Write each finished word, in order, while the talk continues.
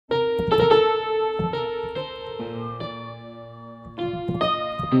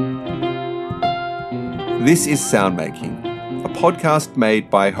This is Soundmaking, a podcast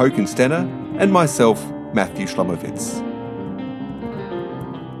made by Håkan Stenner and myself, Matthew Schlomowitz.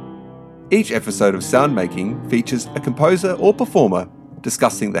 Each episode of Soundmaking features a composer or performer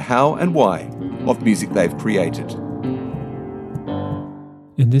discussing the how and why of music they've created.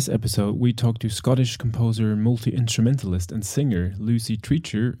 In this episode, we talk to Scottish composer, multi-instrumentalist and singer Lucy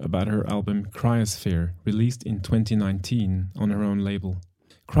Treacher about her album Cryosphere, released in 2019 on her own label.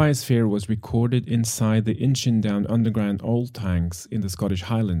 Cryosphere was recorded inside the Inchindown underground oil tanks in the Scottish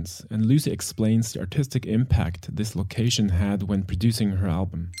Highlands, and Lucy explains the artistic impact this location had when producing her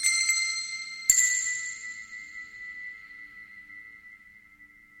album.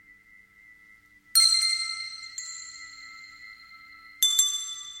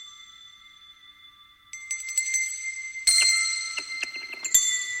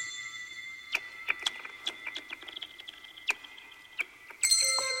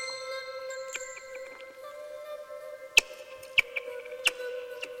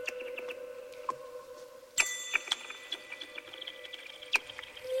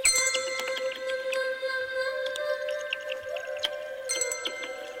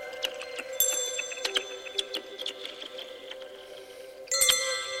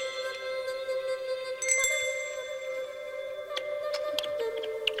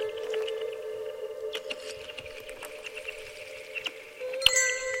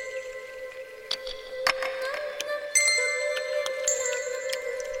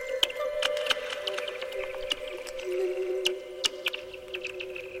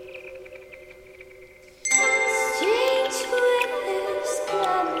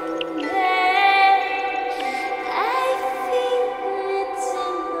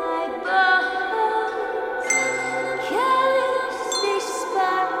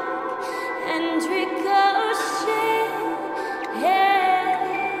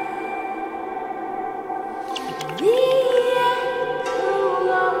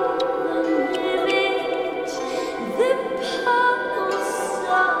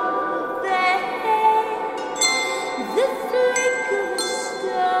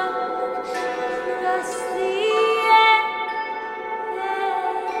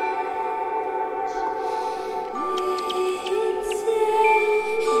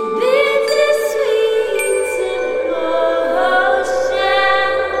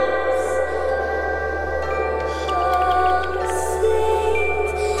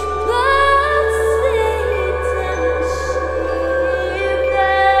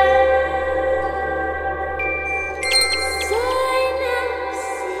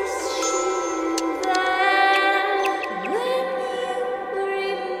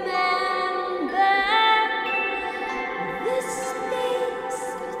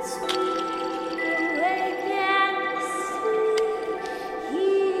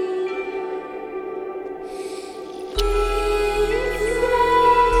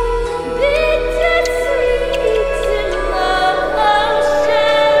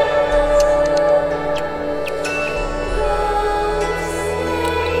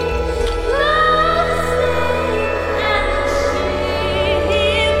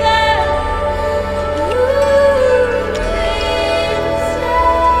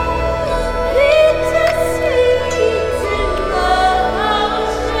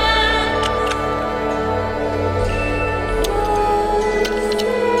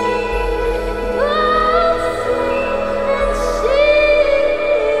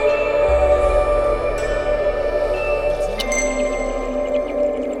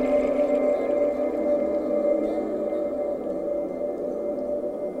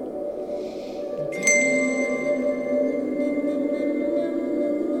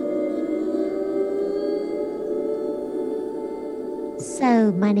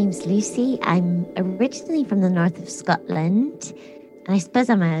 So my name's Lucy. I'm originally from the north of Scotland, and I suppose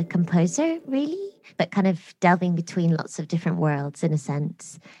I'm a composer, really, but kind of delving between lots of different worlds in a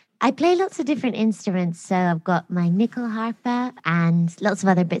sense. I play lots of different instruments, so I've got my nickel harpa and lots of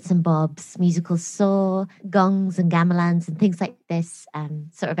other bits and bobs, musical saw, gongs and gamelans and things like this,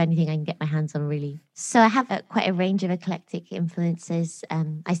 sort of anything I can get my hands on, really. So I have quite a range of eclectic influences.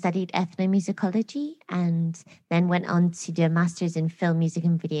 I studied ethnomusicology and then went on to do a master's in film music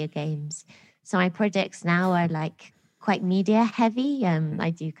and video games. So my projects now are like quite media heavy. I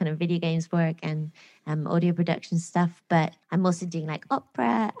do kind of video games work and audio production stuff, but I'm also doing like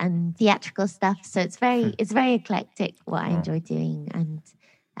opera and theatrical stuff. So it's very eclectic what I enjoy doing,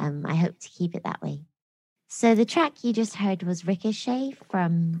 and I hope to keep it that way. So the track you just heard was Ricochet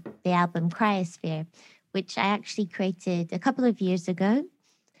from the album Cryosphere, which I actually created a couple of years ago.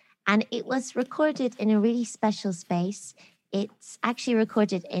 And it was recorded in a really special space It's actually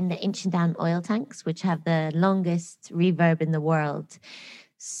recorded in the Inchindown oil tanks, which have the longest reverb in the world.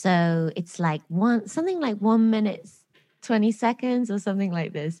 So it's like something like 1 minute, 20 seconds or something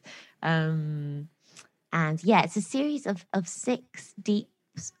like this. And yeah, it's a series of 6 deep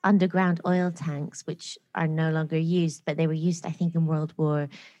underground oil tanks, which are no longer used, but they were used, I think, in World War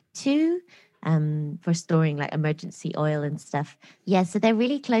II for storing like emergency oil and stuff. Yeah, so they're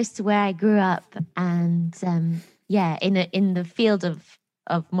really close to where I grew up. And yeah, in the field of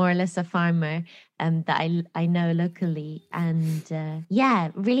more or less a farmer that I know locally. And yeah,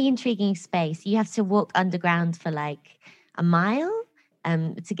 really intriguing space. You have to walk underground for like a mile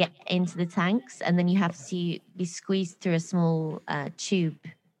to get into the tanks, and then you have to be squeezed through a small tube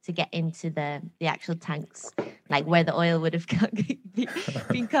to get into the actual tanks, like where the oil would have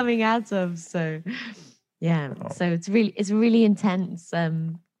been coming out of. So yeah, so it's really intense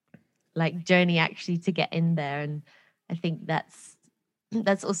like journey actually to get in there. And I think that's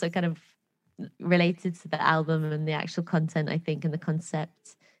also kind of related to the album and the actual content, I think, and the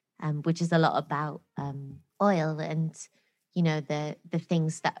concept, which is a lot about oil and, you know, the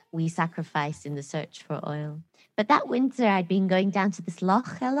things that we sacrifice in the search for oil. But that winter, I'd been going down to this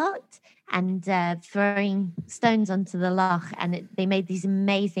loch a lot and throwing stones onto the loch, and they made these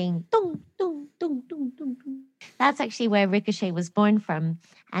amazing dong, dong, dong, dong, dong, dong. That's actually where Ricochet was born from.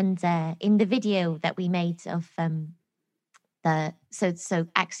 And in the video that we made of so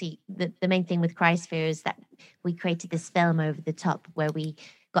actually the main thing with Cryosphere is that we created this film over the top where we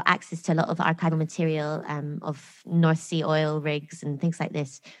got access to a lot of archival material of North Sea oil rigs and things like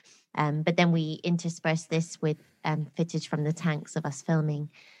this. But then we interspersed this with footage from the tanks of us filming.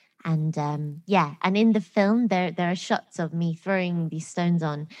 And yeah, and in the film, there are shots of me throwing these stones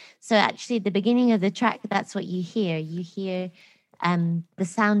on. So actually, at the beginning of the track, that's what you hear. You hear the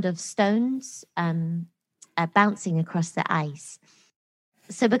sound of stones bouncing across the ice.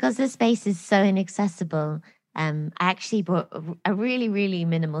 So because the space is so inaccessible, I actually brought a really, really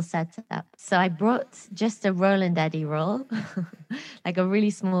minimal setup. So I brought just a Roland Eddy roll, like a really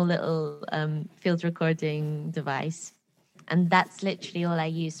small little field recording device. And that's literally all I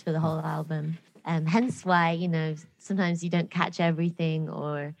used for the whole album. Hence why, you know, sometimes you don't catch everything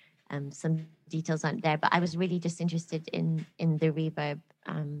or some details aren't there. But I was really just interested in the reverb,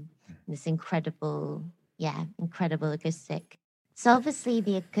 this incredible acoustic. So obviously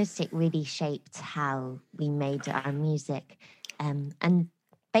the acoustic really shaped how we made our music. And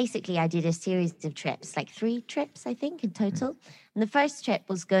basically I did a series of trips, like 3 trips, I think, in total. And the first trip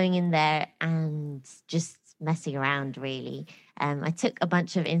was going in there and just messing around, really. I took a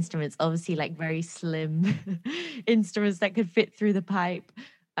bunch of instruments, obviously like very slim instruments that could fit through the pipe.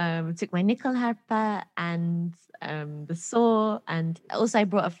 I took my nickel harpa and the saw. And also I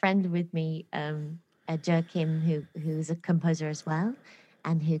brought a friend with me, Joachim, who's a composer as well,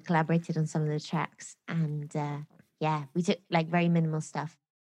 and who collaborated on some of the tracks. And yeah, we took like very minimal stuff.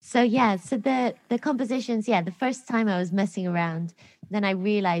 So yeah, so the compositions, yeah, the first time I was messing around, then I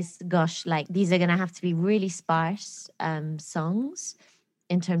realized, gosh, like these are gonna have to be really sparse songs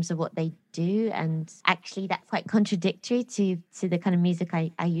in terms of what they do. And actually that's quite contradictory to the kind of music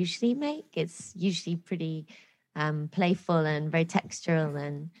I usually make. It's usually pretty playful and very textural,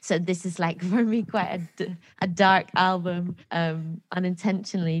 and so this is like for me quite a dark album,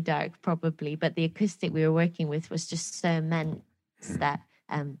 unintentionally dark probably, but the acoustic we were working with was just so immense that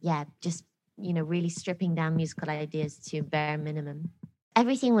yeah, just, you know, really stripping down musical ideas to a bare minimum.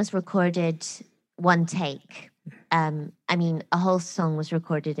 Everything was recorded one take. I mean, a whole song was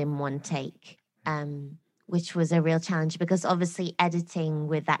recorded in one take, which was a real challenge because obviously editing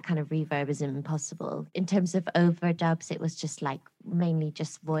with that kind of reverb is impossible. In terms of overdubs, it was just like mainly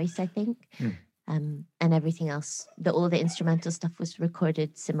just voice, I think. And everything else, all the instrumental stuff was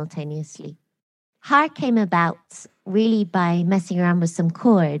recorded simultaneously. Heart came about really by messing around with some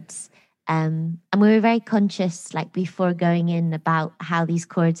chords. And we were very conscious, like before going in, about how these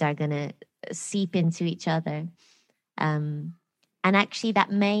chords are going to seep into each other. And actually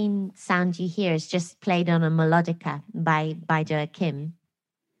that main sound you hear is just played on a melodica by Joachim.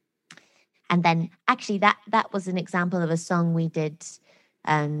 And then actually that was an example of a song we did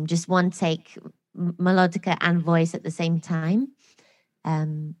just one take, melodica and voice at the same time.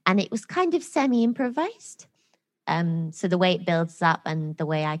 And it was kind of semi-improvised. So the way it builds up and the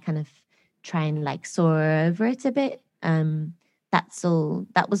way I kind of try and like soar over it a bit,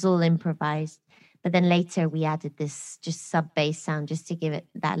 that was all improvised. But then later we added this just sub-bass sound just to give it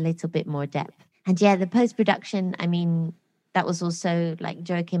that little bit more depth. And yeah, the post-production, I mean, that was also like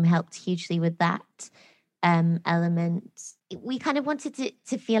Joachim helped hugely with that element. We kind of wanted it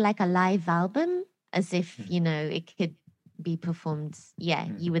to feel like a live album, as if, you know, it could be performed. Yeah,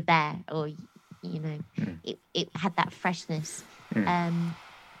 you were there, or it had that freshness. And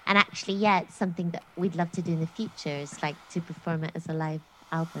actually, it's something that we'd love to do in the future. Is like to perform it as a live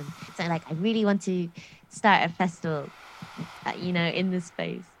album. So like, I really want to start a festival, in this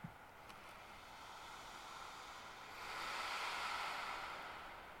space.